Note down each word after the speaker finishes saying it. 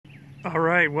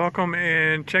Alright, welcome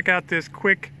and check out this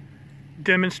quick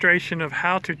demonstration of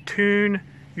how to tune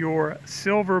your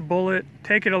silver bullet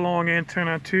take it along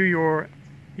antenna to your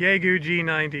Xiegu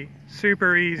G90.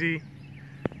 Super easy.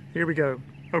 Here we go.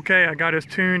 Okay, I got us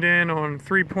tuned in on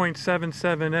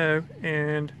 3.770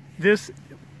 and this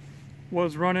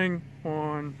was running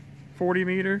on 40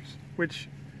 meters, which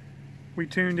we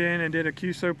tuned in and did a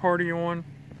QSO party on,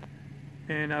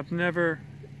 and I've never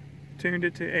tuned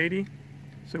it to 80.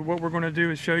 So what we're going to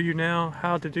do is show you now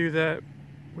how to do that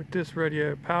with this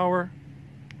radio. Power,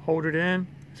 hold it in,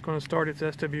 it's going to start its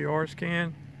SWR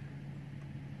scan,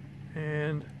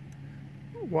 and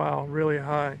wow, really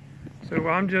high. So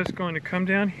I'm just going to come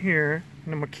down here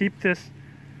and I'm going to keep this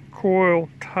coil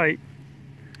tight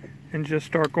and just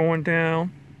start going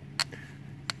down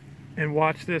and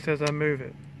watch this as I move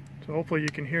it. So hopefully you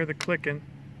can hear the clicking.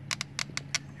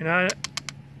 And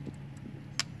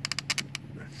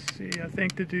let's see, I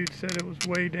think the dude said it was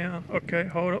way down. Okay,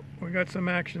 hold up, we got some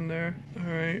action there.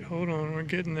 All right, hold on, we're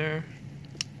getting there.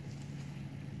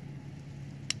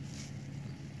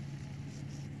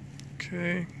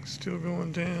 Okay, still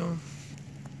going down.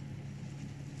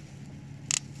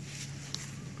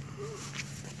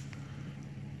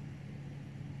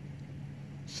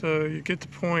 So you get the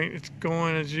point, it's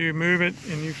going as you move it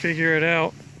and you figure it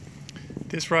out.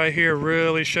 This right here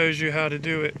really shows you how to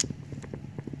do it,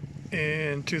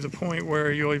 and to the point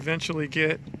where you'll eventually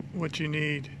get what you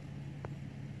need.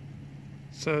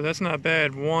 So that's not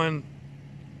bad. 1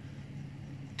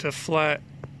 to flat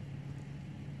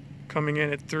coming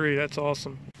in at 3, that's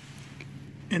awesome.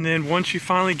 And then once you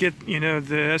finally get, the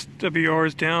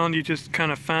SWRs down, you just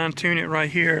kind of fine tune it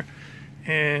right here,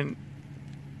 and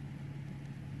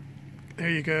there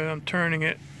you go. I'm turning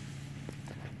it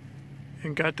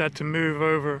and got that to move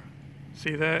over.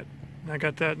 See that? I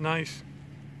got that nice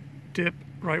dip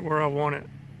right where I want it.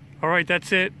 Alright,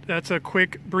 that's it. That's a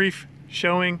quick brief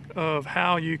showing of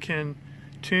how you can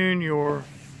tune your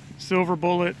silver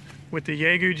bullet with the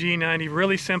Xiegu G90.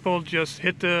 Really simple. Just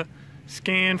hit the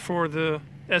scan for the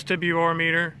SWR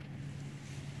meter,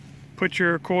 put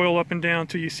your coil up and down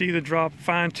till you see the drop,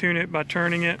 fine tune it by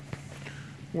turning it.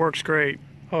 Works great.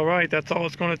 Alright, that's all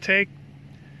it's going to take.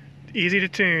 Easy to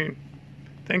tune.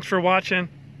 Thanks for watching.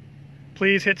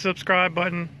 Please hit the subscribe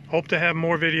button. Hope to have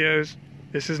more videos.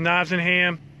 This is Knives and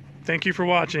Ham. Thank you for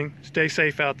watching. Stay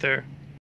safe out there.